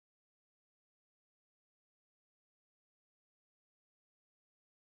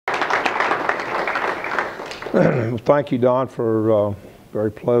Well, thank you, Don, for a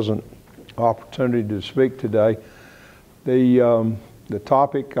very pleasant opportunity to speak today. The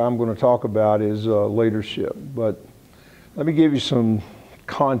topic I'm going to talk about is leadership, but let me give you some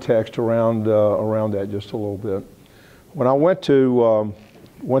context around that just a little bit. When I went to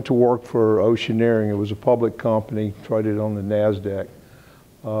work for Oceaneering, it was a public company traded on the NASDAQ. It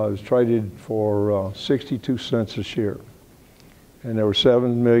was traded for 62 cents a share, and there were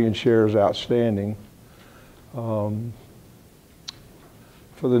 7 million shares outstanding. For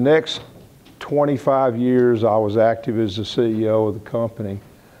the next 25 years, I was active as the CEO of the company,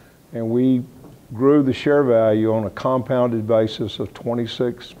 and we grew the share value on a compounded basis of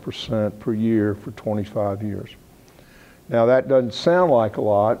 26% per year for 25 years. Now, that doesn't sound like a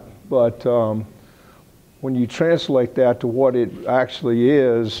lot, but when you translate that to what it actually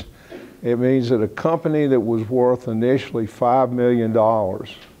is, it means that a company that was worth initially $5 million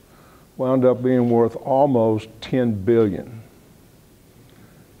wound up being worth almost $10 billion.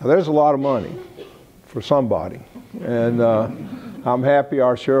 Now, there's a lot of money for somebody, and I'm happy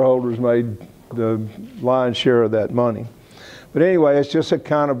our shareholders made the lion's share of that money. But anyway, it's just to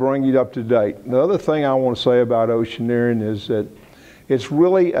kind of bring you up to date. The other thing I want to say about Oceaneering is that it's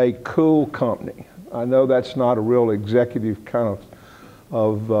really a cool company. I know that's not a real executive kind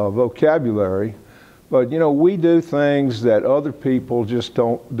of vocabulary, but you know, we do things that other people just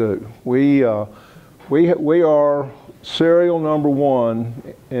don't do. We are serial number one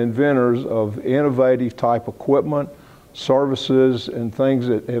inventors of innovative type equipment, services, and things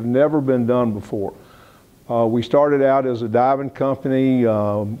that have never been done before. We started out as a diving company,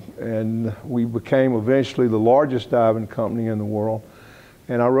 and we became eventually the largest diving company in the world.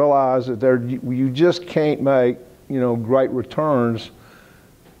 And I realized that you just can't make, great returns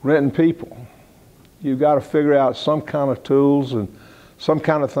renting people. You've got to figure out some kind of tools and some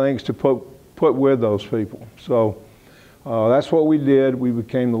kind of things to put with those people. So that's what we did. We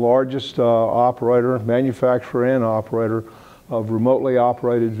became the largest manufacturer and operator of remotely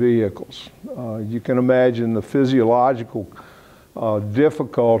operated vehicles. You can imagine the physiological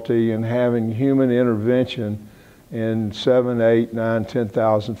difficulty in having human intervention in 7, 8, 9,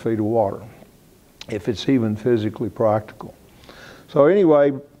 10,000 feet of water, if it's even physically practical. So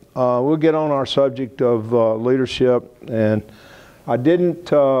anyway, we'll get on our subject of leadership, and I didn't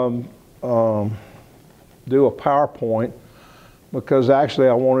do a PowerPoint because actually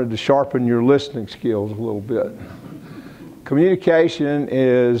I wanted to sharpen your listening skills a little bit. Communication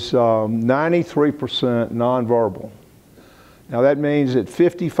is 93% nonverbal. Now that means that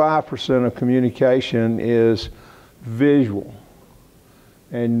 55% of communication is visual,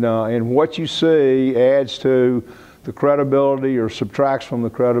 and what you see adds to the credibility or subtracts from the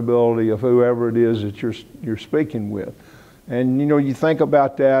credibility of whoever it is that you're speaking with. And you think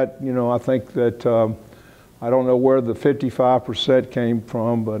about that, I think that I don't know where the 55% came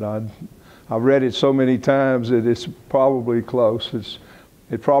from, but I've read it so many times that it's probably close.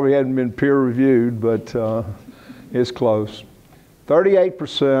 It probably hadn't been peer reviewed, but it's close.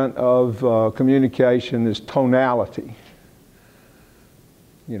 38% of communication is tonality.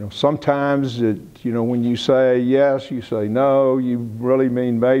 Sometimes when you say yes, you say no, you really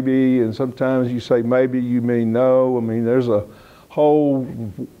mean maybe, and sometimes you say maybe, you mean no. I mean, there's a whole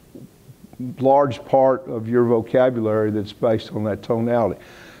large part of your vocabulary that's based on that tonality.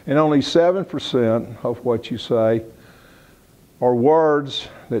 And only 7% of what you say are words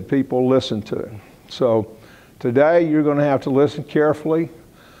that people listen to. So today you're going to have to listen carefully,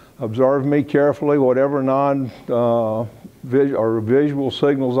 observe me carefully, whatever visual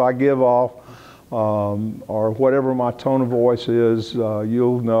signals I give off, or whatever my tone of voice is,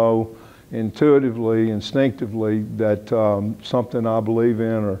 you'll know intuitively, instinctively that something I believe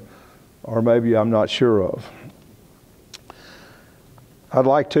in or maybe I'm not sure of. I'd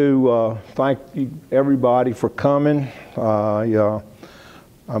like to thank everybody for coming.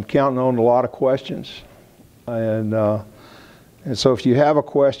 I'm counting on a lot of questions, and so if you have a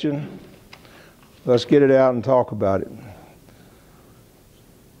question, let's get it out and talk about it.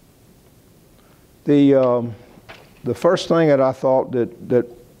 The first thing that I thought that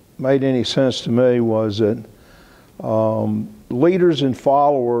made any sense to me was that leaders and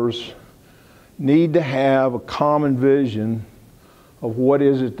followers need to have a common vision of what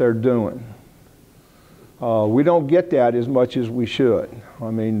is it they're doing. We don't get that as much as we should.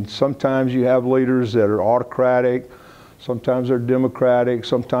 I mean, sometimes you have leaders that are autocratic, sometimes they're democratic,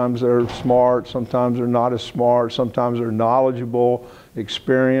 sometimes they're smart, sometimes they're not as smart, sometimes they're knowledgeable,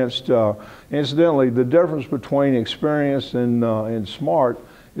 experienced. Incidentally, the difference between experienced and smart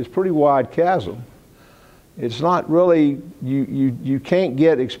is pretty wide chasm. It's not really, you can't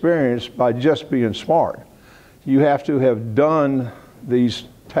get experience by just being smart. you have to have done these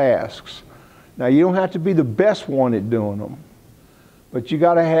tasks. Now, you don't have to be the best one at doing them, but you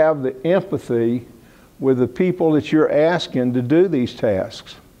got to have the empathy with the people that you're asking to do these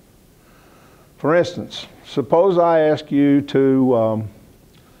tasks. For instance, suppose I ask you to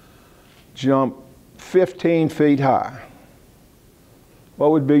jump 15 feet high.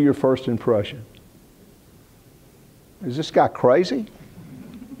 What would be your first impression? Is this guy crazy?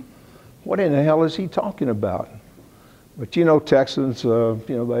 What in the hell is he talking about? But you know, Texans, you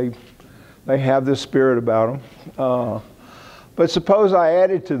know, they have this spirit about them. But suppose I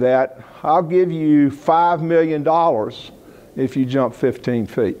added to that, I'll give you $5 million if you jump 15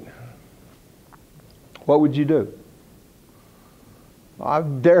 feet. What would you do? I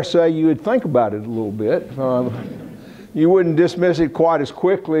dare say you would think about it a little bit. You wouldn't dismiss it quite as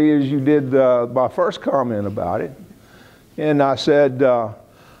quickly as you did my first comment about it. And I said,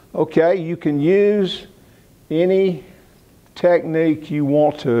 okay, you can use any technique you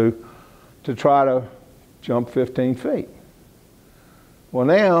want to try to jump 15 feet. Well,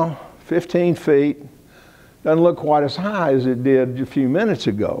 now 15 feet doesn't look quite as high as it did a few minutes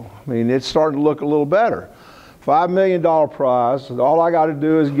ago. I mean, it's starting to look a little better. $5 million prize. All I got to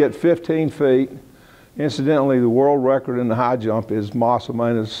do is get 15 feet. Incidentally, the world record in the high jump is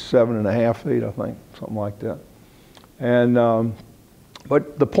Massimana's 7.5 feet, I think, something like that. And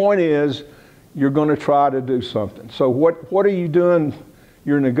but the point is, you're going to try to do something. So what are you doing?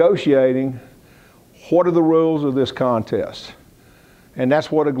 You're negotiating. What are the rules of this contest? And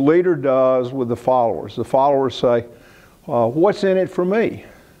that's what a leader does with the followers. The followers say, what's in it for me?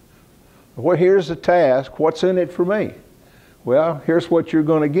 Well, here's the task. What's in it for me? Well, here's what you're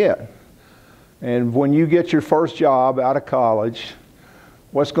going to get. And when you get your first job out of college,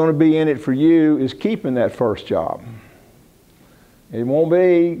 what's going to be in it for you is keeping that first job. It won't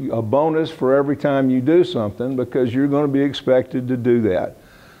be a bonus for every time you do something, because you're going to be expected to do that.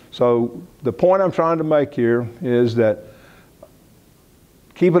 So the point I'm trying to make here is that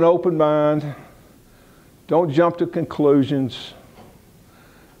keep an open mind, don't jump to conclusions,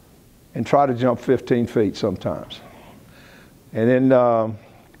 and try to jump 15 feet sometimes. And then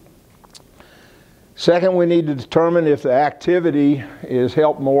second, we need to determine if the activity is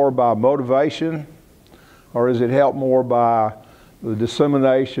helped more by motivation, or is it helped more by the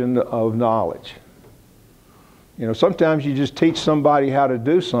dissemination of knowledge. You know, sometimes you just teach somebody how to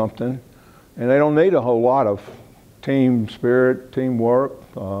do something and they don't need a whole lot of team spirit, teamwork.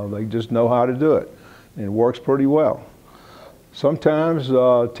 They just know how to do it, and it works pretty well. Sometimes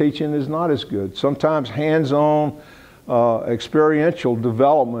teaching is not as good. Sometimes hands-on experiential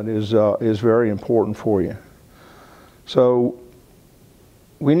development is very important for you. So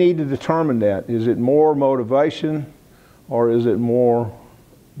we need to determine that. Is it more motivation, or is it more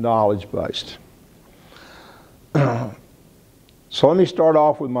knowledge-based? So let me start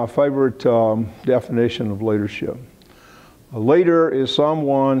off with my favorite definition of leadership. A leader is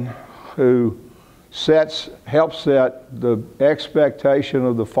someone who helps set the expectation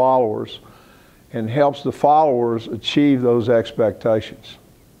of the followers and helps the followers achieve those expectations.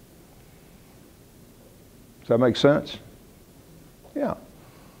 Does that make sense? Yeah,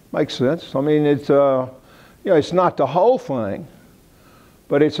 makes sense. I mean, it's you know, it's not the whole thing,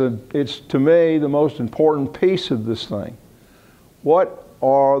 but it's to me the most important piece of this thing. What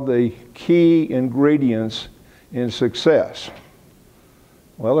are the key ingredients in success?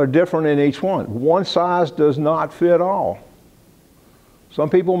 Well, they're different in each one. One size does not fit all.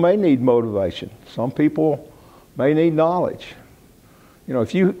 Some people may need motivation. Some people may need knowledge. You know,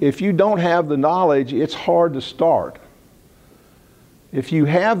 if you don't have the knowledge, it's hard to start. If you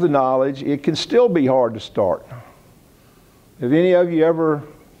have the knowledge, it can still be hard to start. Have any of you ever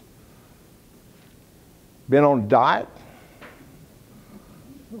been on a diet?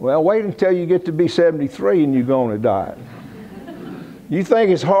 Well, wait until you get to be 73 and you go on a diet. You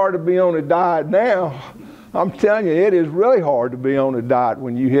think it's hard to be on a diet now. I'm telling you, it is really hard to be on a diet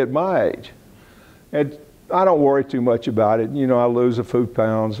when you hit my age. And I don't worry too much about it. You know, I lose a few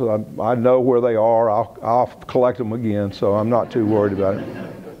pounds. I know where they are. I'll collect them again, so I'm not too worried about it.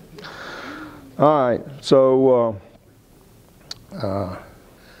 All right, so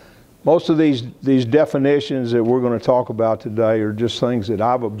most of these definitions that we're going to talk about today are just things that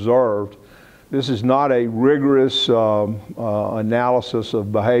I've observed. This is not a rigorous analysis of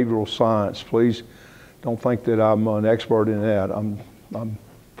behavioral science. Please don't think that I'm an expert in that. I'm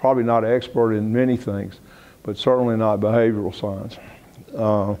probably not an expert in many things, but certainly not behavioral science.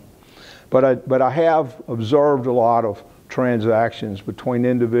 But I have observed a lot of transactions between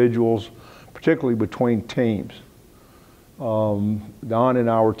individuals, particularly between teams. Don and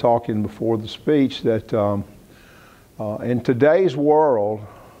I were talking before the speech that In today's world,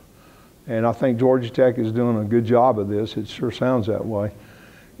 and I think Georgia Tech is doing a good job of this, it sure sounds that way,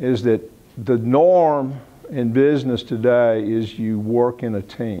 is that the norm in business today is you work in a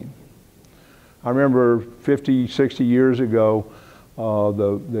team. I remember 50, 60 years ago,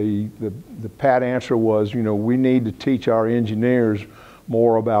 the pat answer was, you know, we need to teach our engineers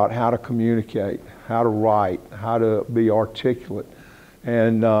more about how to communicate, how to write, how to be articulate.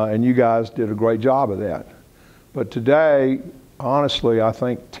 And you guys did a great job of that. But today, honestly, I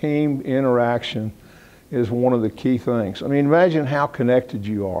think team interaction is one of the key things. I mean, imagine how connected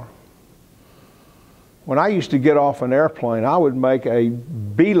you are. When I used to get off an airplane, I would make a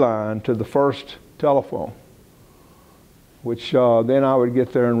beeline to the first telephone, which then I would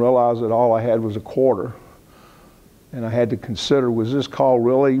get there and realize that all I had was a quarter. And I had to consider, was this call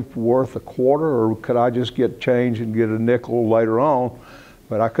really worth a quarter, or could I just get change and get a nickel later on?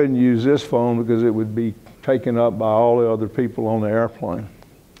 But I couldn't use this phone because it would be taken up by all the other people on the airplane.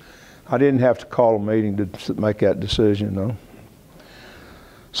 I didn't have to call a meeting to make that decision, though.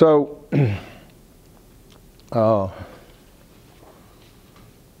 So,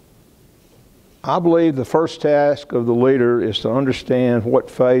 I believe the first task of the leader is to understand what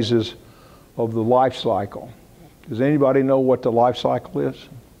phases of the life cycle. Does anybody know what the life cycle is?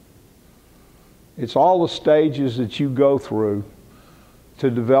 It's all the stages that you go through to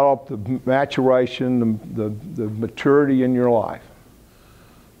develop the maturation, the maturity in your life.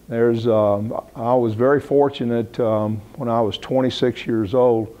 I was very fortunate when I was 26 years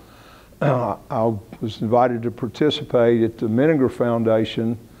old. I was invited to participate at the Menninger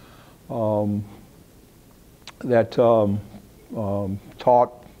Foundation that taught,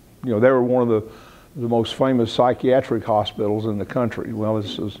 you know, they were one of the most famous psychiatric hospitals in the country. Well,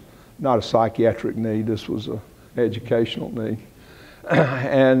 this was not a psychiatric need, this was an educational need.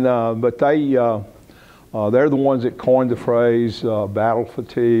 But they're the ones that coined the phrase battle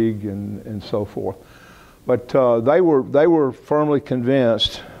fatigue and so forth. But they were firmly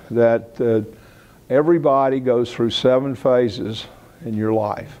convinced that everybody goes through 7 phases in your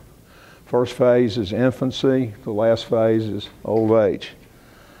life. First phase is infancy, the last phase is old age.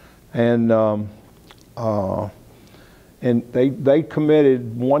 And they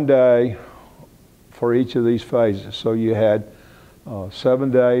committed one day for each of these phases. So you had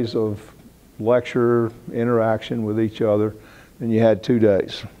 7 days of lecture, interaction with each other, and you had 2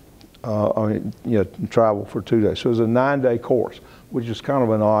 days. Travel for 2 days. So it was a 9-day course, which is kind of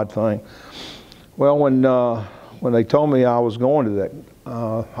an odd thing. Well, when they told me I was going to that,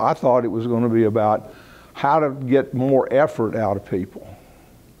 I thought it was going to be about how to get more effort out of people.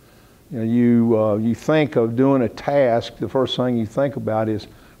 You know, you think of doing a task, the first thing you think about is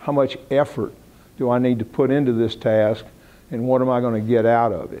how much effort do I need to put into this task, and what am I going to get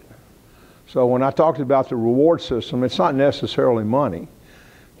out of it? So when I talked about the reward system, it's not necessarily money.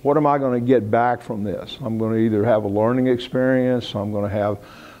 What am I going to get back from this? I'm going to either have a learning experience, I'm going to have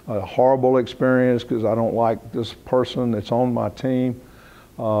a horrible experience because I don't like this person that's on my team.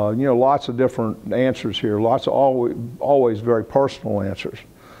 You know, lots of different answers here, lots of always very personal answers.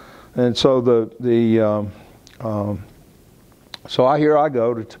 And so so here I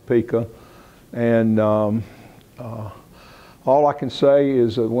go to Topeka, and all I can say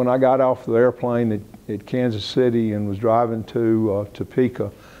is that when I got off the airplane at Kansas City and was driving to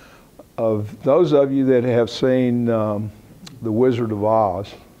Topeka, of those of you that have seen The Wizard of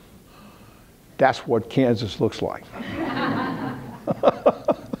Oz, that's what Kansas looks like.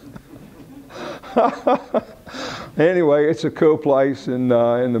 Anyway, it's a cool place, and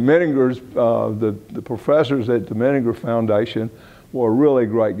the Menningers, the professors at the Menninger Foundation were really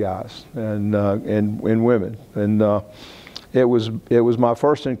great guys and women, and it was my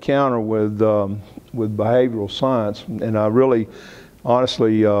first encounter with behavioral science, and I really,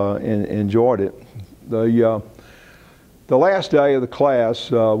 honestly, enjoyed it. The last day of the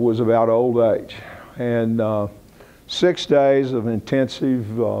class was about old age, and 6 days of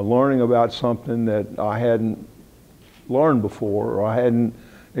intensive learning about something that I hadn't learned before or I hadn't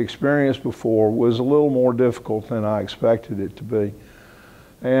experienced before was a little more difficult than I expected it to be.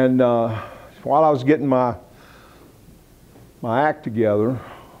 And while I was getting my act together,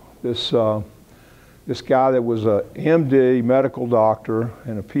 this guy that was a MD, medical doctor,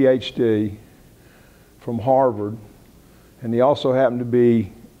 and a PhD from Harvard, and he also happened to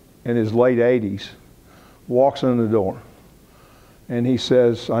be in his late 80s, walks in the door. And he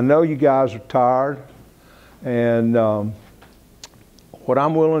says, I know you guys are tired, and what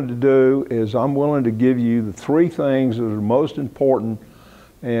I'm willing to do is I'm willing to give you the 3 things that are most important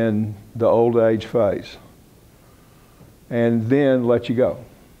in the old age phase, and then let you go.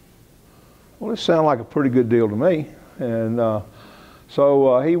 Well, this sounded like a pretty good deal to me. And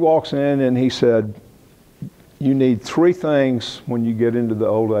so he walks in and he said, you need 3 things when you get into the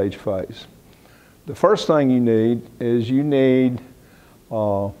old age phase. The first thing you need is you need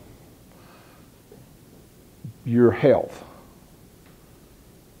your health,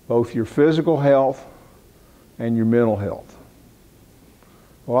 both your physical health and your mental health.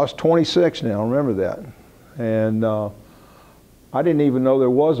 Well, I was 26 now, remember that. And I didn't even know there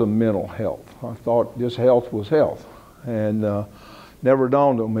was a mental health. I thought just health was health. And never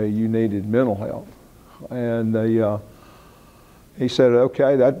dawned on me you needed mental health. And he said,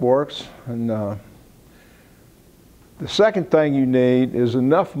 okay, that works. And the second thing you need is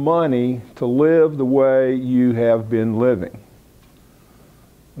enough money to live the way you have been living.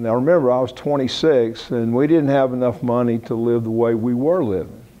 Now remember, I was 26 and we didn't have enough money to live the way we were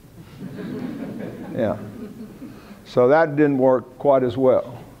living. Yeah. So that didn't work quite as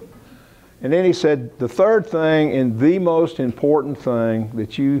well. And then he said, the third thing and the most important thing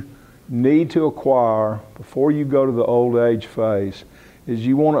that you need to acquire before you go to the old age phase is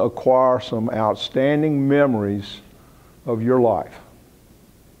you want to acquire some outstanding memories of your life.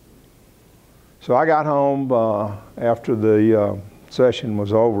 So I got home after the session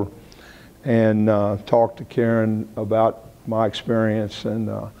was over and talked to Karen about my experience and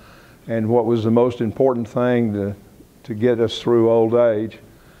what was the most important thing to get us through old age.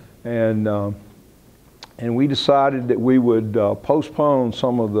 And we decided that we would postpone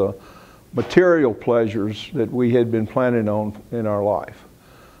some of the material pleasures that we had been planning on in our life.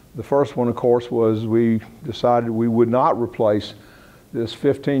 The first one, of course, was we decided we would not replace this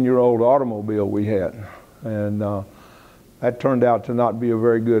 15-year-old automobile we had. And that turned out to not be a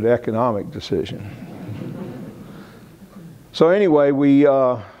very good economic decision. So anyway, we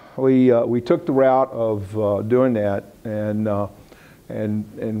took the route of doing that,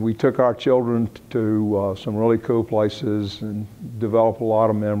 and we took our children to some really cool places and developed a lot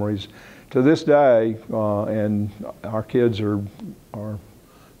of memories. To this day, and our kids are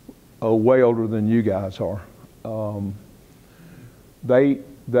way older than you guys are.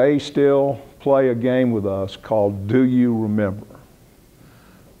 They still play a game with us called Do You Remember?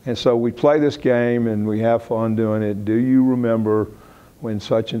 And so we play this game and we have fun doing it. Do you remember when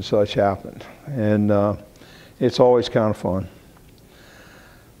such and such happened? And it's always kind of fun.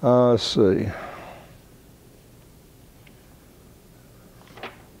 Let's see.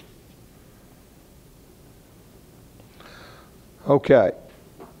 Okay,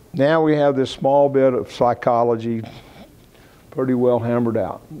 now we have this small bit of psychology pretty well hammered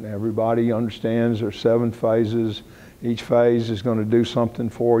out. Everybody understands there's 7 phases. Each phase is going to do something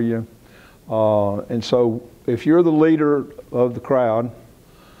for you. And so if you're the leader of the crowd,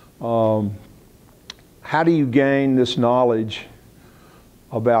 how do you gain this knowledge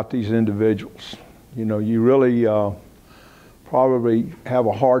about these individuals? You know, you really probably have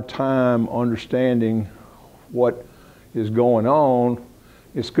a hard time understanding what is going on.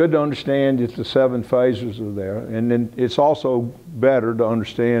 It's good to understand that the 7 phases are there, and then it's also better to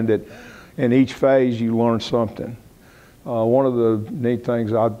understand that in each phase you learn something. One of the neat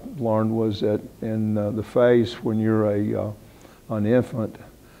things I learned was that in the phase when you're an infant,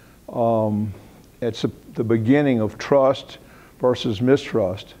 it's the beginning of trust versus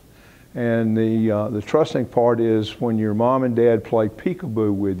mistrust. And the trusting part is when your mom and dad play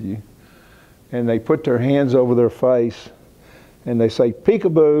peekaboo with you, and they put their hands over their face, and they say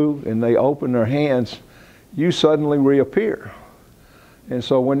peekaboo, and they open their hands, you suddenly reappear. And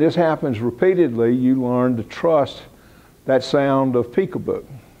so when this happens repeatedly, you learn to trust that sound of peekaboo,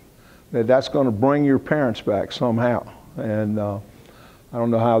 that's going to bring your parents back somehow. And I don't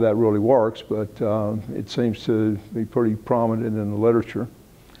know how that really works, but it seems to be pretty prominent in the literature.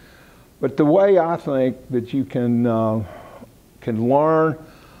 But the way I think that you can learn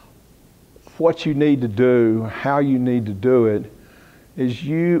what you need to do, how you need to do it, is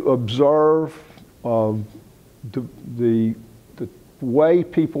you observe the way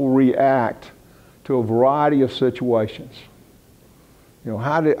people react to a variety of situations. You know,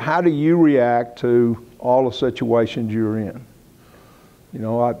 how do you react to all the situations you're in? You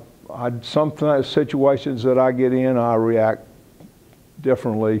know, some situations that I get in, I react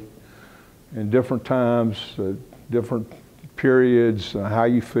differently in different times, different periods, how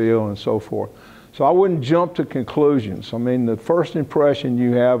you feel and so forth. So I wouldn't jump to conclusions. I mean, the first impression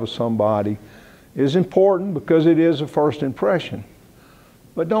you have of somebody is important because it is a first impression.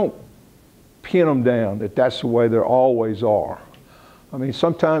 But don't pin them down that that's the way they always are. I mean,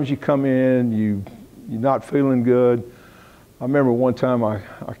 sometimes you come in, you're not feeling good. I remember one time I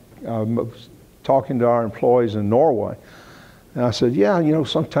was talking to our employees in Norway, and I said, yeah, you know,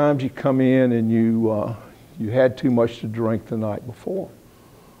 sometimes you come in and you You had too much to drink the night before.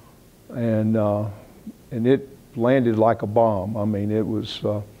 And it landed like a bomb. I mean, it was,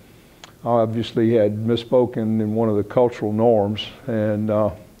 I obviously had misspoken in one of the cultural norms. And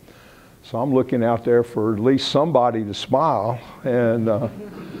so I'm looking out there for at least somebody to smile. And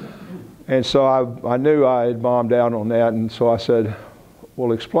so I knew I had bombed out on that. And so I said,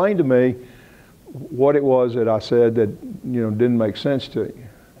 well, explain to me what it was that I said that, didn't make sense to you.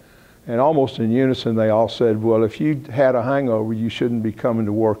 And almost in unison, they all said, well, if you had a hangover, you shouldn't be coming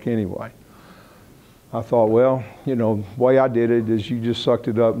to work anyway. I thought, well, the way I did it is you just sucked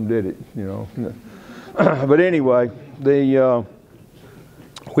it up and did it, But anyway,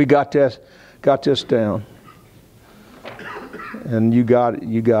 we got this down. And you got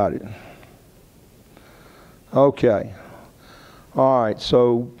it. Okay. All right,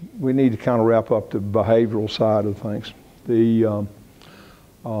 so we need to kind of wrap up the behavioral side of things.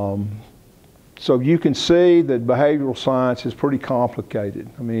 So you can see that behavioral science is pretty complicated.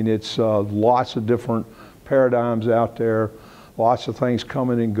 I mean, it's lots of different paradigms out there, lots of things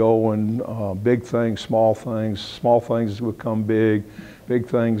coming and going, big things, small things that become big, big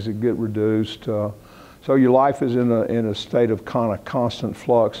things that get reduced. So your life is in a state of kind of constant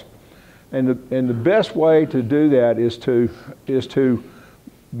flux. And the best way to do that is to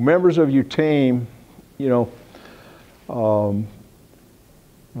members of your team,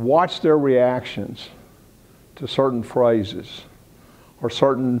 watch their reactions to certain phrases or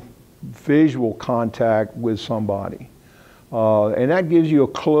certain visual contact with somebody. And that gives you a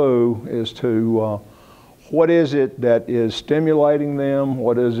clue as to what is it that is stimulating them,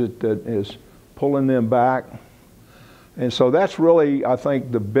 what is it that is pulling them back. And so that's really, I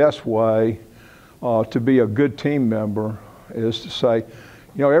think, the best way to be a good team member is to say,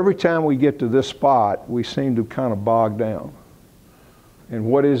 every time we get to this spot, we seem to kind of bog down. And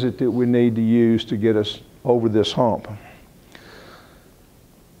what is it that we need to use to get us over this hump?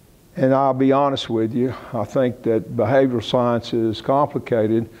 And I'll be honest with you, I think that behavioral science is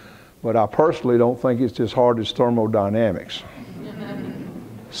complicated, but I personally don't think it's as hard as thermodynamics.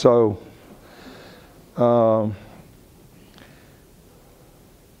 So,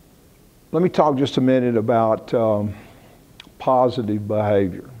 let me talk just a minute about positive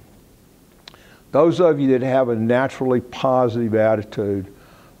behavior. Those of you that have a naturally positive attitude,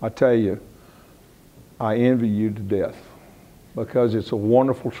 I tell you, I envy you to death, because it's a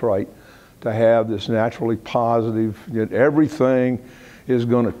wonderful trait to have this naturally positive, that everything is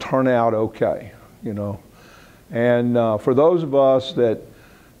going to turn out okay, And for those of us that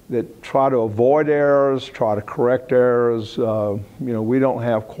try to avoid errors, try to correct errors, we don't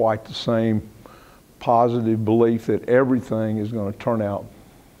have quite the same positive belief that everything is going to turn out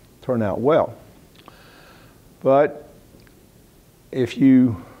well. But if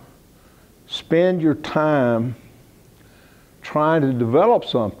you spend your time trying to develop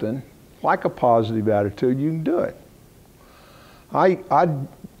something like a positive attitude, you can do it.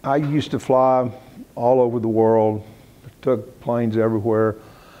 I used to fly all over the world, took planes everywhere,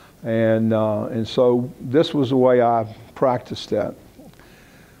 and so this was the way I practiced that.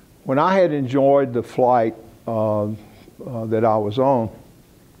 When I had enjoyed the flight that I was on,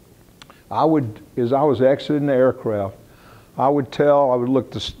 as I was exiting the aircraft, I would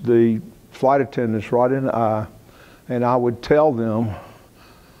look the flight attendants right in the eye, and I would tell them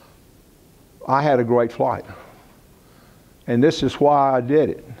I had a great flight. And this is why I did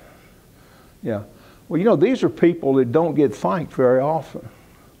it. Yeah. Well, these are people that don't get thanked very often.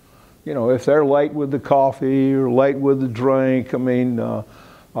 If they're late with the coffee or late with the drink, I mean,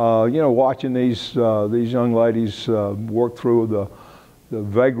 watching these young ladies work through the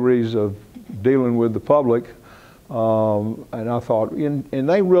vagaries of dealing with the public, and I thought, and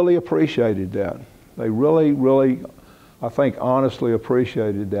they really appreciated that. They really, really, I think, honestly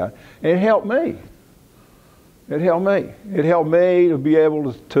appreciated that. And it helped me. It helped me. It helped me to be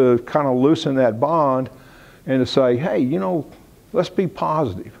able to kind of loosen that bond and to say, hey, let's be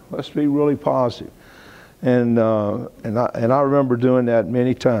positive. Let's be really positive. And I remember doing that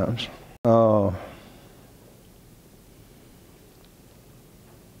many times.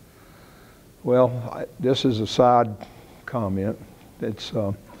 This is a side comment. It's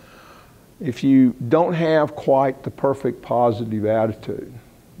if you don't have quite the perfect positive attitude,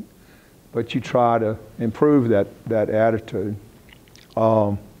 but you try to improve that attitude,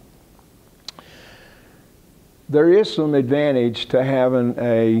 there is some advantage to having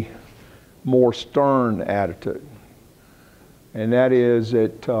a more stern attitude. And that is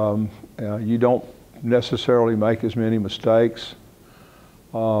that you don't necessarily make as many mistakes.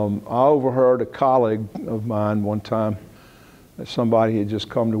 I overheard a colleague of mine one time that somebody had just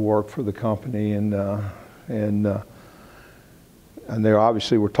come to work for the company, and and they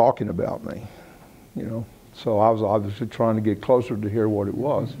obviously were talking about me, you know. So I was obviously trying to get closer to hear what it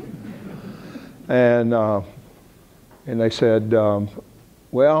was, and they said,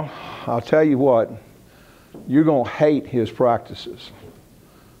 well, I'll tell you what, you're going to hate his practices.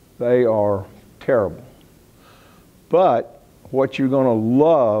 They are terrible. But what you're going to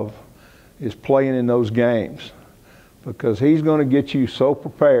love is playing in those games, because he's going to get you so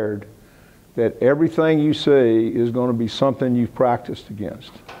prepared that everything you see is going to be something you've practiced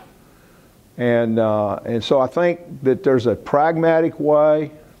against. And so I think that there's a pragmatic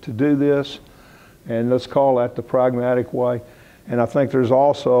way to do this, and let's call that the pragmatic way. And I think there's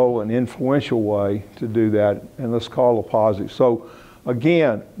also an influential way to do that, and let's call it positive. So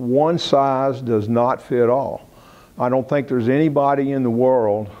again, one size does not fit all. I don't think there's anybody in the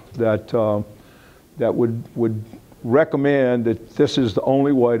world that that would recommend that this is the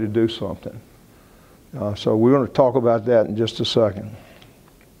only way to do something. So we're going to talk about that in just a second.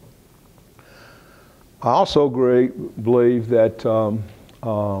 I also believe that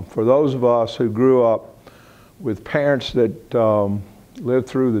for those of us who grew up with parents that lived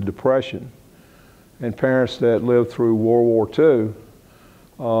through the Depression and parents that lived through World War II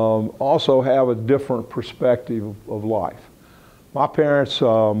also have a different perspective of life. My parents,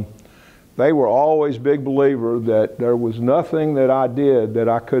 they were always big believers that there was nothing that I did that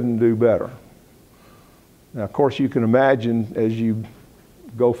I couldn't do better. Now, of course, you can imagine as you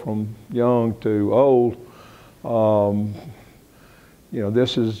go from young to old, you know,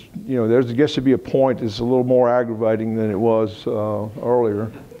 this is, you know, there gets to be a point that's a little more aggravating than it was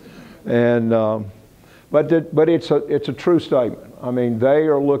earlier, and but it's a true statement. I mean, they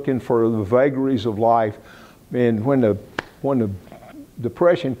are looking for the vagaries of life, and when the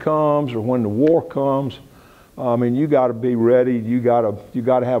Depression comes or when the war comes, I mean, you got to be ready. You got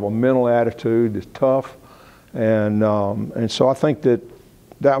to have a mental attitude that's tough, and so I think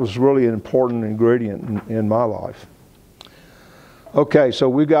that was really an important ingredient in my life. Okay, so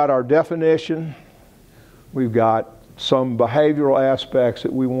we've got our definition. We've got some behavioral aspects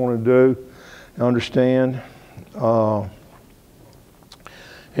that we want to do and understand. And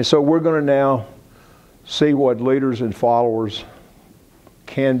so we're going to now see what leaders and followers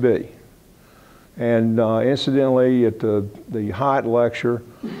can be. And incidentally, at the Hyatt lecture,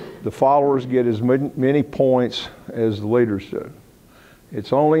 the followers get as many points as the leaders do.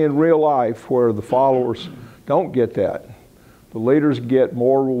 It's only in real life where the followers don't get that. The leaders get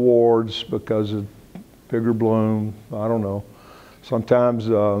more rewards because of bigger bloom. I don't know. Sometimes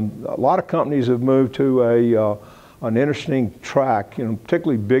a lot of companies have moved to an interesting track, you know,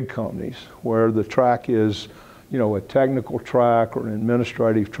 particularly big companies, where the track is, you know, a technical track or an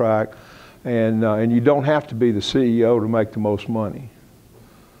administrative track, and you don't have to be the CEO to make the most money.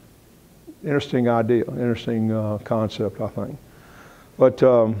 Interesting idea, interesting concept, I think. But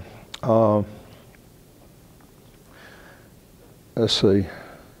let's see.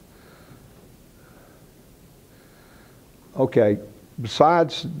 Okay,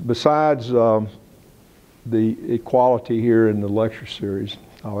 besides the equality here in the lecture series,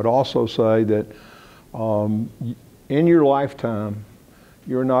 I would also say that in your lifetime,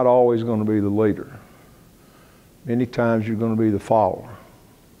 you're not always going to be the leader. Many times you're going to be the follower.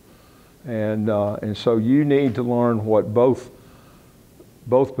 And so you need to learn what both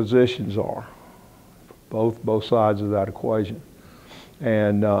positions are, both sides of that equation.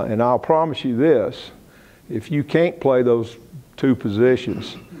 And I'll promise you this, if you can't play those two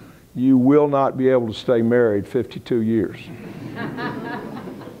positions, you will not be able to stay married 52 years.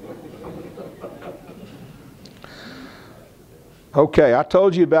 Okay, I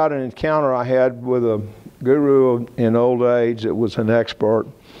told you about an encounter I had with a guru in old age that was an expert.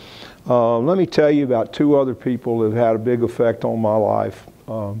 Let me tell you about two other people that had a big effect on my life.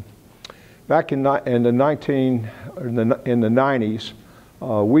 Back in the 90s,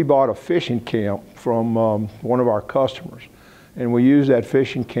 we bought a fishing camp from one of our customers, and we used that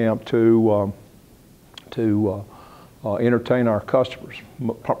fishing camp to entertain our customers,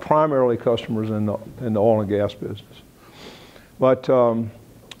 primarily customers in the oil and gas business. But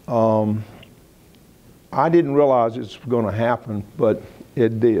I didn't realize it's going to happen, but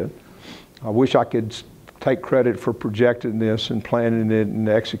it did. I wish I could take credit for projecting this and planning it and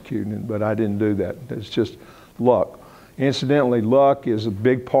executing it, but I didn't do that. It's just luck. Incidentally, luck is a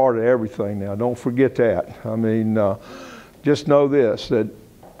big part of everything now. Don't forget that. I mean, just know this, that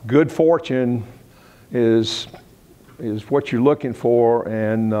good fortune is what you're looking for,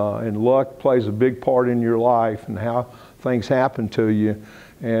 and luck plays a big part in your life and how things happen to you.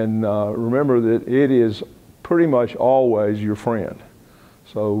 And remember that it is pretty much always your friend.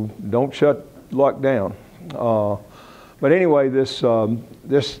 So don't shut luck down. But anyway, this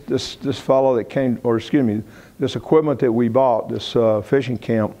fellow that came, or excuse me, this equipment that we bought, this fishing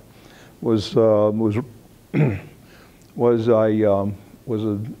camp, was a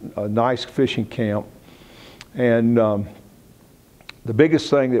nice fishing camp, and the biggest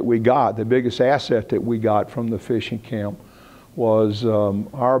thing that we got, the biggest asset that we got from the fishing camp, was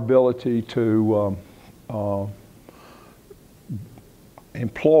our ability to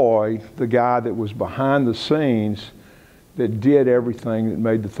employ the guy that was behind the scenes that did everything that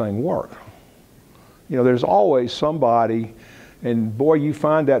made the thing work. You know, there's always somebody, and boy, you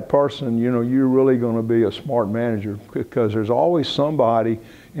find that person, you know, you're really going to be a smart manager, because there's always somebody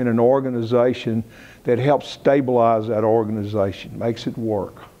in an organization that helps stabilize that organization, makes it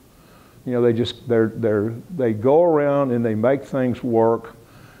work. You know, they go around and they make things work.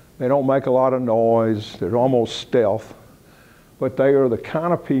 They don't make a lot of noise. They're almost stealth. But they are the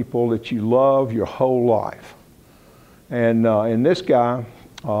kind of people that you love your whole life. And this guy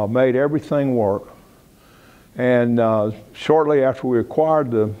made everything work. And shortly after we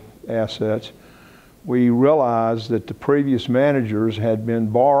acquired the assets, we realized that the previous managers had been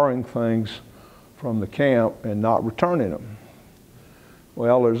borrowing things from the camp and not returning them.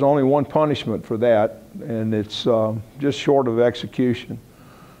 Well, there's only one punishment for that, and it's just short of execution.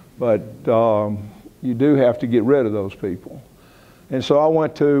 But you do have to get rid of those people. And so I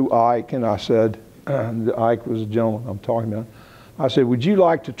went to Ike and I said, Ike was the gentleman I'm talking about. I said, would you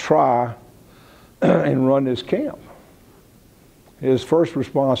like to try and run this camp? His first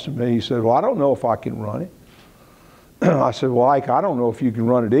response to me, he said, well, I don't know if I can run it. I said, well, Ike, I don't know if you can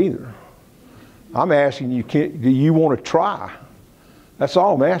run it either. I'm asking you, do you want to try? That's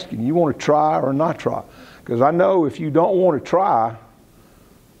all I'm asking. You want to try or not try? Because I know if you don't want to try,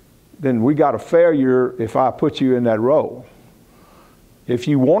 then we got a failure if I put you in that role. If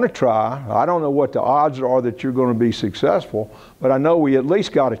you want to try, I don't know what the odds are that you're going to be successful, but I know we at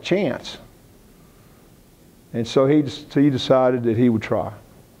least got a chance. And so he decided that he would try.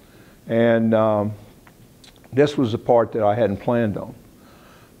 And this was the part that I hadn't planned on.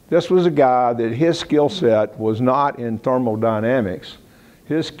 This was a guy that his skill set was not in thermodynamics.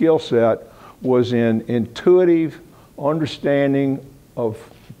 His skill set was in intuitive understanding of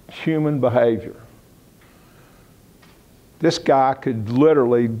human behavior. This guy could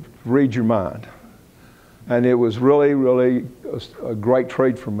literally read your mind. And it was really, really a great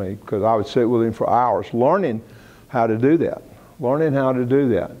treat for me, because I would sit with him for hours learning how to do that.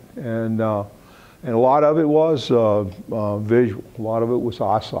 And a lot of it was visual. A lot of it was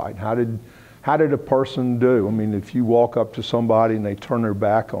eyesight. How did a person do? I mean, if you walk up to somebody and they turn their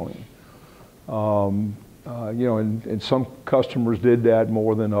back on you. You know, and some customers did that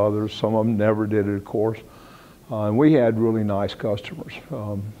more than others. Some of them never did it, of course. And we had really nice customers.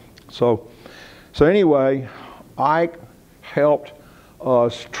 So anyway, Ike helped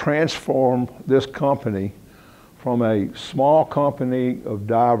us transform this company from a small company of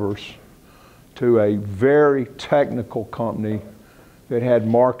divers to a very technical company that had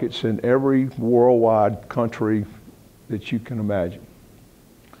markets in every worldwide country that you can imagine.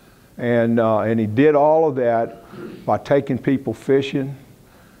 And he did all of that by taking people fishing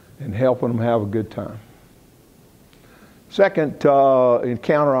and helping them have a good time. Second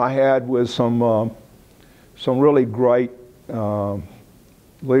encounter I had with some really great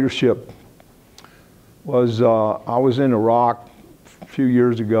leadership was I was in Iraq a few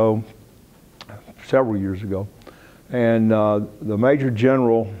years ago, several years ago, and the Major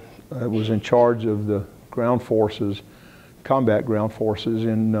General that was in charge of the ground forces, combat ground forces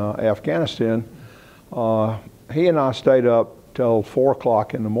in Afghanistan, he and I stayed up till 4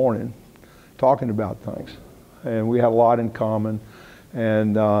 o'clock in the morning talking about things. And we had a lot in common,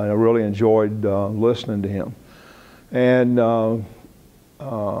 and I really enjoyed listening to him. And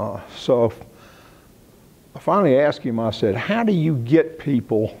so I finally asked him, I said, how do you get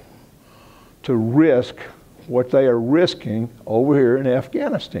people to risk what they are risking over here in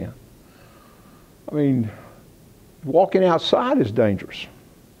Afghanistan? I mean, walking outside is dangerous.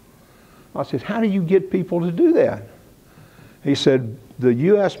 I said, how do you get people to do that? He said, the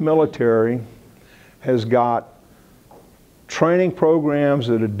U.S. military has got training programs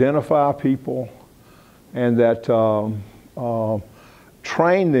that identify people and that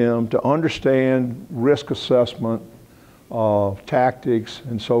train them to understand risk assessment, tactics,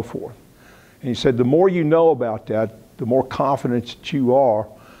 and so forth. And he said, the more you know about that, the more confident that you are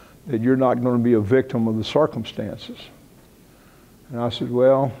that you're not going to be a victim of the circumstances. And I said,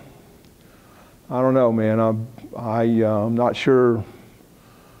 well, I don't know, man. I'm not sure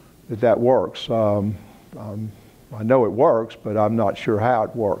that works. I know it works, but I'm not sure how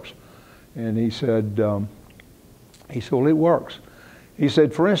it works. And he said, well, it works. He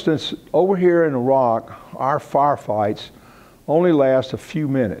said, for instance, over here in Iraq, our firefights only last a few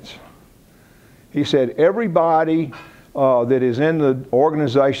minutes. He said, everybody that is in the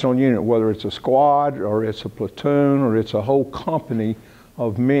organizational unit, whether it's a squad or it's a platoon or it's a whole company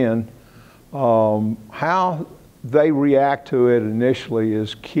of men, how they react to it initially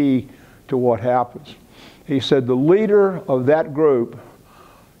is key to what happens. He said the leader of that group,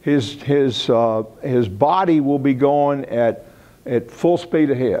 his body will be going at full speed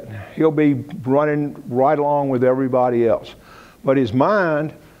ahead. He'll be running right along with everybody else. But his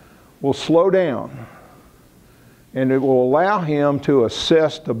mind will slow down, and it will allow him to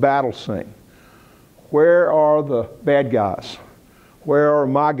assess the battle scene. Where are the bad guys? Where are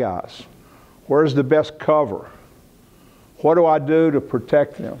my guys? Where's the best cover? What do I do to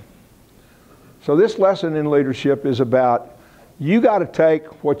protect them? So this lesson in leadership is about, you got to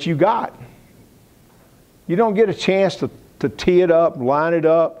take what you got. You don't get a chance to tee it up, line it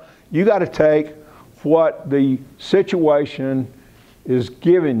up. You got to take what the situation is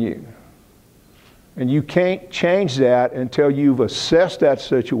giving you. And you can't change that until you've assessed that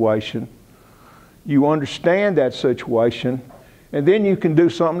situation, you understand that situation, and then you can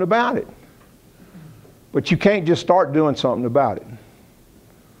do something about it. But you can't just start doing something about it.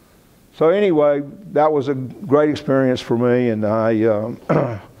 So anyway, that was a great experience for me, and I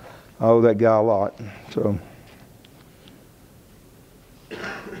owe that guy a lot. So.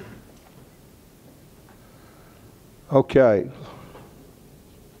 Okay.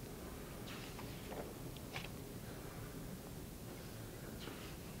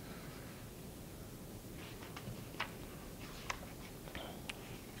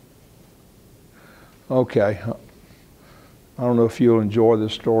 Okay. I don't know if you'll enjoy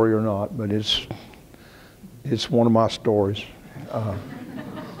this story or not, but it's one of my stories.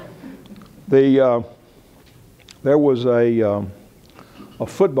 There was a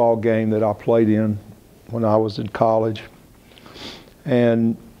football game that I played in when I was in college,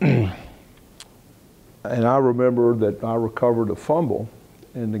 and I remember that I recovered a fumble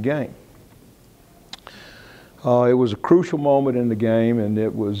in the game. It was a crucial moment in the game, and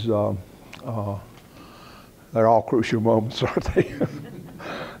it was they're all crucial moments, aren't they?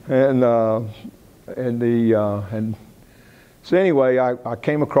 and so anyway, I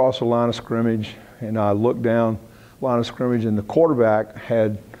came across a line of scrimmage, and I looked down line of scrimmage, and the quarterback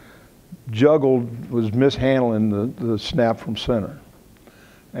had was mishandling the snap from center.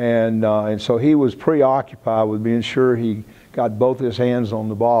 And so he was preoccupied with being sure he got both his hands on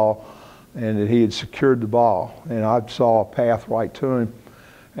the ball and that he had secured the ball. And I saw a path right to him,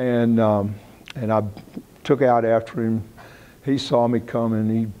 and I took out after him. He saw me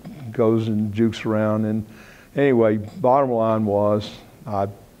coming. He goes and jukes around. And anyway, bottom line was I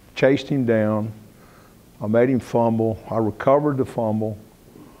chased him down. I made him fumble. I recovered the fumble.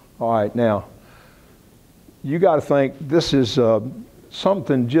 All right, now, you got to think this is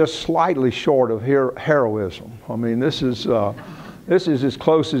something just slightly short of heroism. I mean, this is as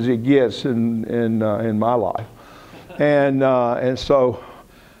close as it gets in my life. And so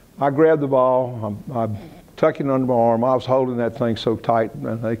I grabbed the ball. I tucked it under my arm. I was holding that thing so tight,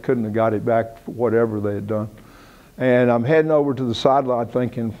 and they couldn't have got it back for whatever they had done. And I'm heading over to the sideline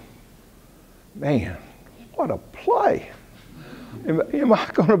thinking, man, what a play. Am I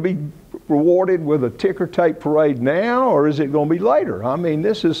going to be rewarded with a ticker tape parade now, or is it going to be later? I mean,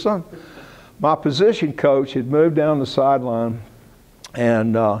 this is my position coach had moved down the sideline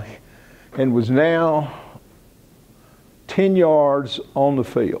and was now 10 yards on the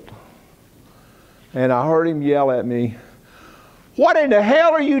field. And I heard him yell at me, "What in the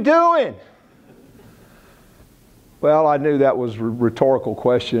hell are you doing?" Well, I knew that was a rhetorical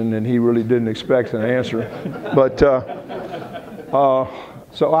question, and he really didn't expect an answer. But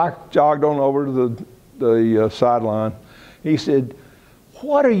so I jogged on over to the sideline. He said,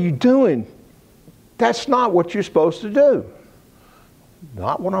 "What are you doing? That's not what you're supposed to do."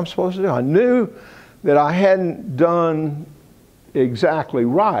 Not what I'm supposed to do. I knew that I hadn't done exactly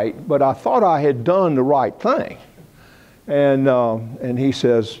right, but I thought I had done the right thing. And he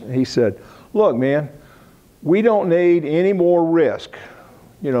said, "Look, man, we don't need any more risk.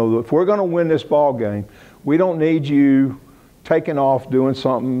 You know, if we're going to win this ball game, we don't need you taking off doing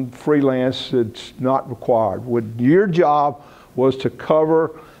something freelance that's not required. Your job was to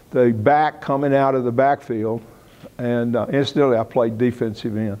cover the back coming out of the backfield." And incidentally, I played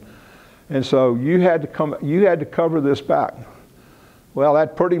defensive end. And so you had to cover this back. Well,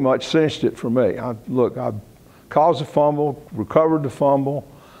 that pretty much cinched it for me. I caused a fumble, recovered the fumble,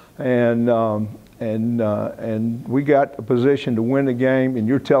 and and we got a position to win the game, and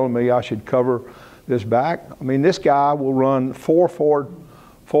you're telling me I should cover this back? I mean, this guy will run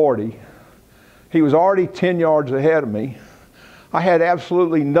 4.40. He was already 10 yards ahead of me. I had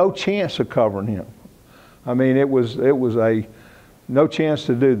absolutely no chance of covering him. I mean, it was a no chance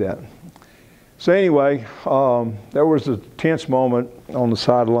to do that. So anyway, there was a tense moment on the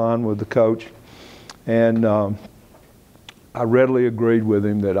sideline with the coach, and I readily agreed with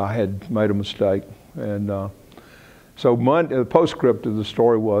him that I had made a mistake. And so Monday, the postscript of the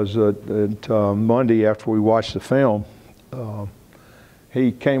story was that Monday, after we watched the film,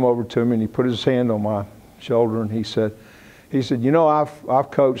 he came over to me and he put his hand on my shoulder and he said, you know,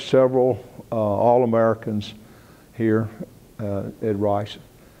 I've coached several All-Americans here at Rice,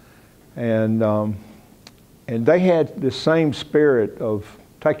 and they had the same spirit of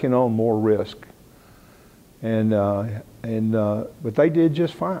taking on more risk, but they did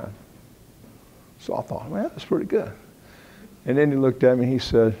just fine. So I thought, man, that's pretty good. And then he looked at me and he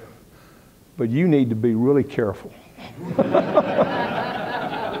said, but you need to be really careful.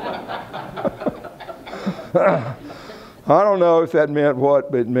 I don't know if that meant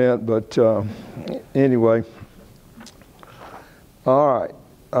what it meant, but anyway. All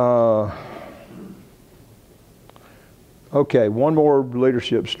right. Okay, one more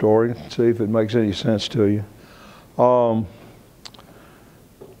leadership story. See if it makes any sense to you.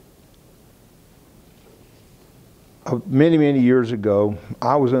 Many, many years ago,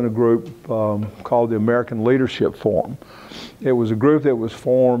 I was in a group called the American Leadership Forum. It was a group that was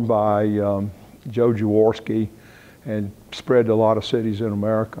formed by Joe Jaworski and spread to a lot of cities in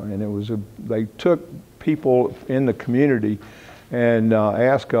America. And they took people in the community and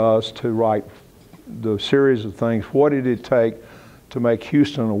asked us to write the series of things. What did it take to make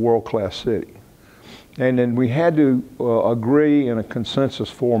Houston a world-class city? And then we had to agree in a consensus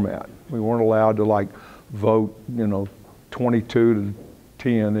format. We weren't allowed to vote, 22 to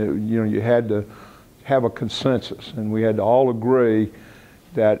 10. You had to have a consensus, and we had to all agree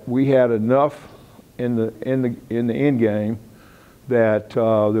that we had enough in the end game that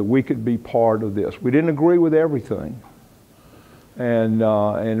we could be part of this. We didn't agree with everything, and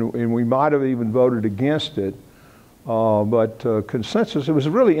we might have even voted against it, but consensus. It was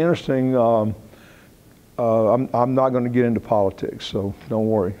really interesting. I'm not going to get into politics, so don't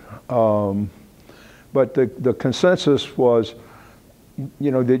worry. But the consensus was,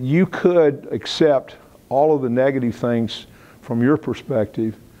 that you could accept all of the negative things from your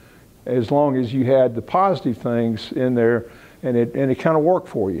perspective, as long as you had the positive things in there, and it kind of worked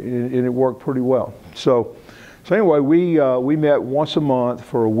for you, and it worked pretty well. So anyway, we met once a month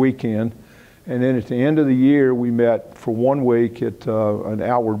for a weekend, and then at the end of the year we met for 1 week at an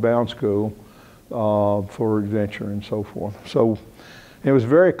Outward Bound school for adventure and so forth. So it was a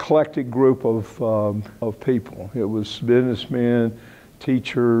very eclectic group of people. It was businessmen,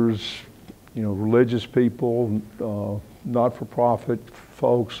 teachers, religious people, not-for-profit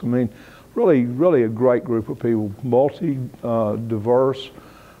folks. I mean, really a great group of people, diverse,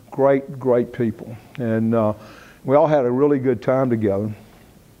 great people. And we all had a really good time together.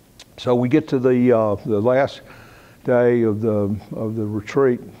 So we get to the last day of the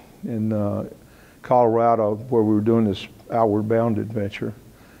retreat in Colorado, where we were doing this Outward Bound adventure.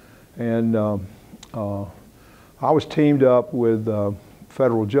 And I was teamed up with a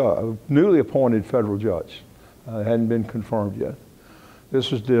newly appointed federal judge. It hadn't been confirmed yet.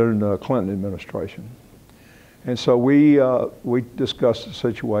 This was during the Clinton administration. And so we discussed the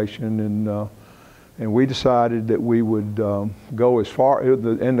situation, and we decided that we would go as far,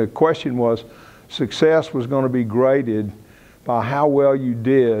 and the question was, success was going to be graded by how well you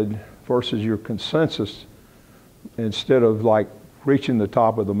did versus your consensus, instead of reaching the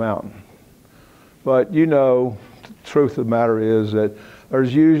top of the mountain. But the truth of the matter is that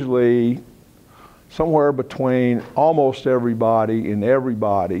there's usually somewhere between almost everybody and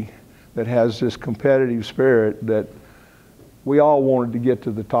everybody that has this competitive spirit that we all wanted to get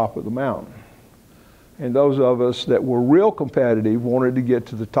to the top of the mountain. And those of us that were real competitive wanted to get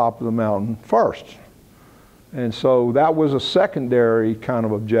to the top of the mountain first. And so that was a secondary kind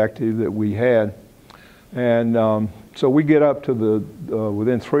of objective that we had. And so we get up to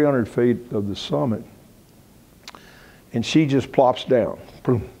within 300 feet of the summit, and she just plops down.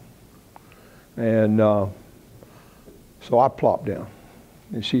 And so I plopped down.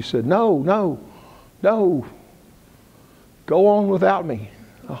 And she said, no, go on without me.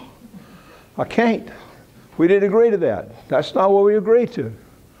 Oh, I can't. We didn't agree to that. That's not what we agreed to.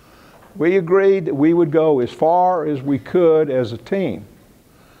 We agreed that we would go as far as we could as a team.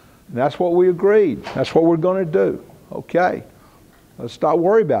 And that's what we agreed. That's what we're going to do. Okay. Let's not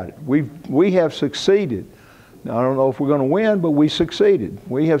worry about it. We have succeeded. Now, I don't know if we're going to win, but we succeeded.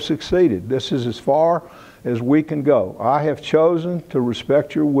 We have succeeded. This is as far as we can go. I have chosen to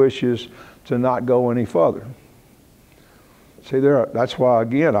respect your wishes to not go any further. See, that's why,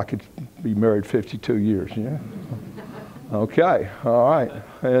 again, I could be married 52 years. Yeah? Okay, all right.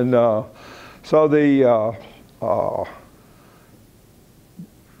 And so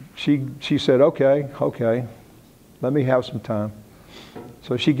she said, okay, let me have some time.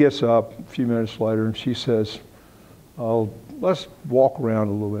 So she gets up a few minutes later and she says, oh, let's walk around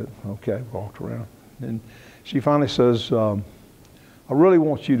a little bit. Okay, walked around. And she finally says, I really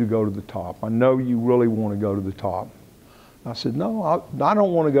want you to go to the top. I know you really want to go to the top. I said, no, I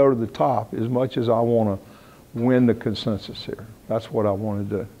don't want to go to the top as much as I want to win the consensus here. That's what I want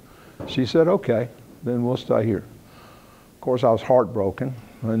to do. She said, okay, then we'll stay here. Of course, I was heartbroken.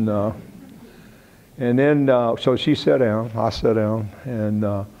 And then, so she sat down, I sat down,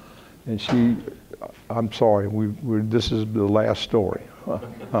 and she, I'm sorry, this is the last story.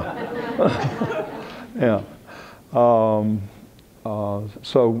 Yeah.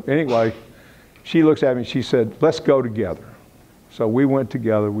 So anyway, she looks at me and she said, let's go together. So we went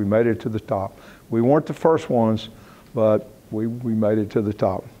together, we made it to the top. We weren't the first ones, but we made it to the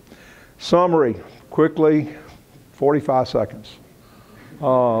top. Summary, quickly, 45 seconds.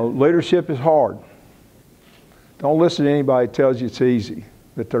 Leadership is hard. Don't listen to anybody that tells you it's easy,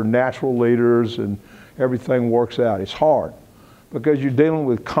 that they're natural leaders and everything works out. It's hard because you're dealing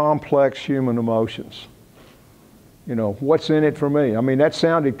with complex human emotions. You know, what's in it for me? I mean, that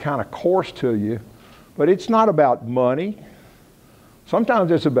sounded kind of coarse to you, but it's not about money.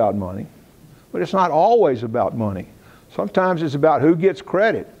 Sometimes it's about money, but it's not always about money. Sometimes it's about who gets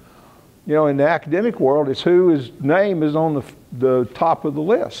credit. You know, in the academic world, it's whose name is on the top of the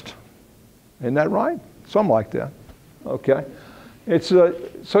list. Isn't that right? Something like that. Okay. So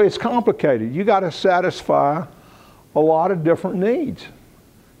it's complicated. You got to satisfy a lot of different needs.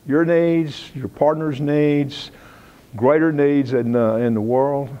 Your needs, your partner's needs, greater needs in the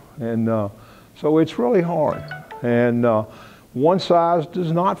world. And so it's really hard. And one size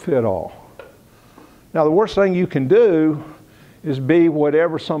does not fit all. Now, the worst thing you can do is be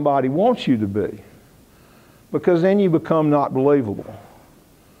whatever somebody wants you to be, because then you become not believable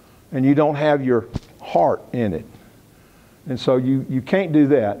and you don't have your heart in it. And so you can't do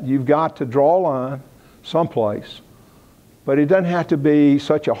that. You've got to draw a line someplace, but it doesn't have to be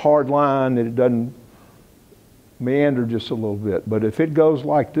such a hard line that it doesn't meander just a little bit. But if it goes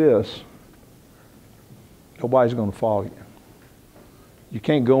like this, nobody's going to follow you. You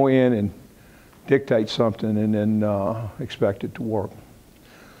can't go in and dictate something and then expect it to work.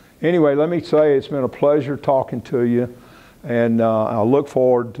 Anyway, let me say it's been a pleasure talking to you, and I'll look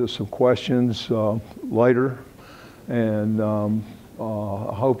forward to some questions later, and I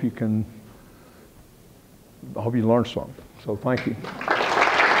hope you learn something. So thank you.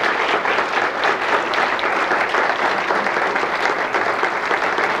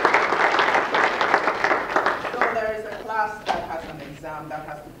 That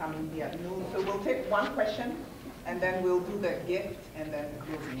has to come in here at noon. So we'll take one question and then we'll do the gift and then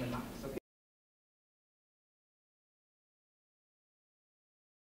closing remarks. Okay?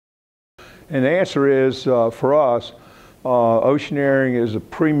 And the answer is, for us, Oceaneering is a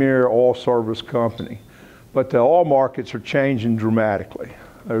premier oil service company, but the oil markets are changing dramatically.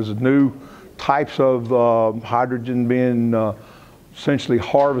 There's new types of hydrogen being essentially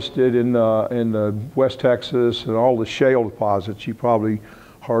harvested in the West Texas and all the shale deposits. You probably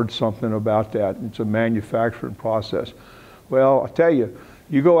heard something about that. It's a manufacturing process. Well, I tell you,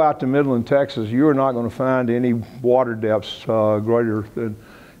 you go out to Midland, Texas, you're not going to find any water depths greater than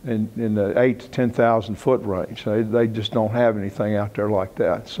in the 8,000 to 10,000 foot range. They just don't have anything out there like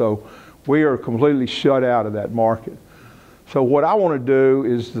that. So we are completely shut out of that market. So what I want to do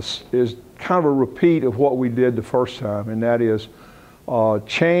is kind of a repeat of what we did the first time, and that is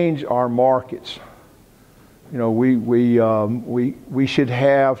change our markets. You know, we should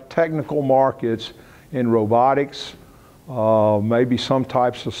have technical markets in robotics, maybe some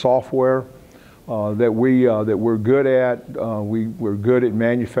types of software that we're good at. We're good at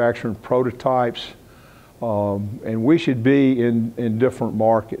manufacturing prototypes, and we should be in different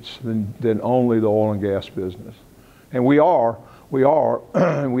markets than only the oil and gas business. And we are,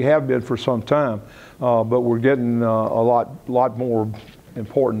 and we have been for some time, but we're getting a lot more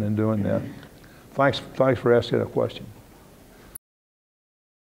important in doing that. Thanks for asking that question.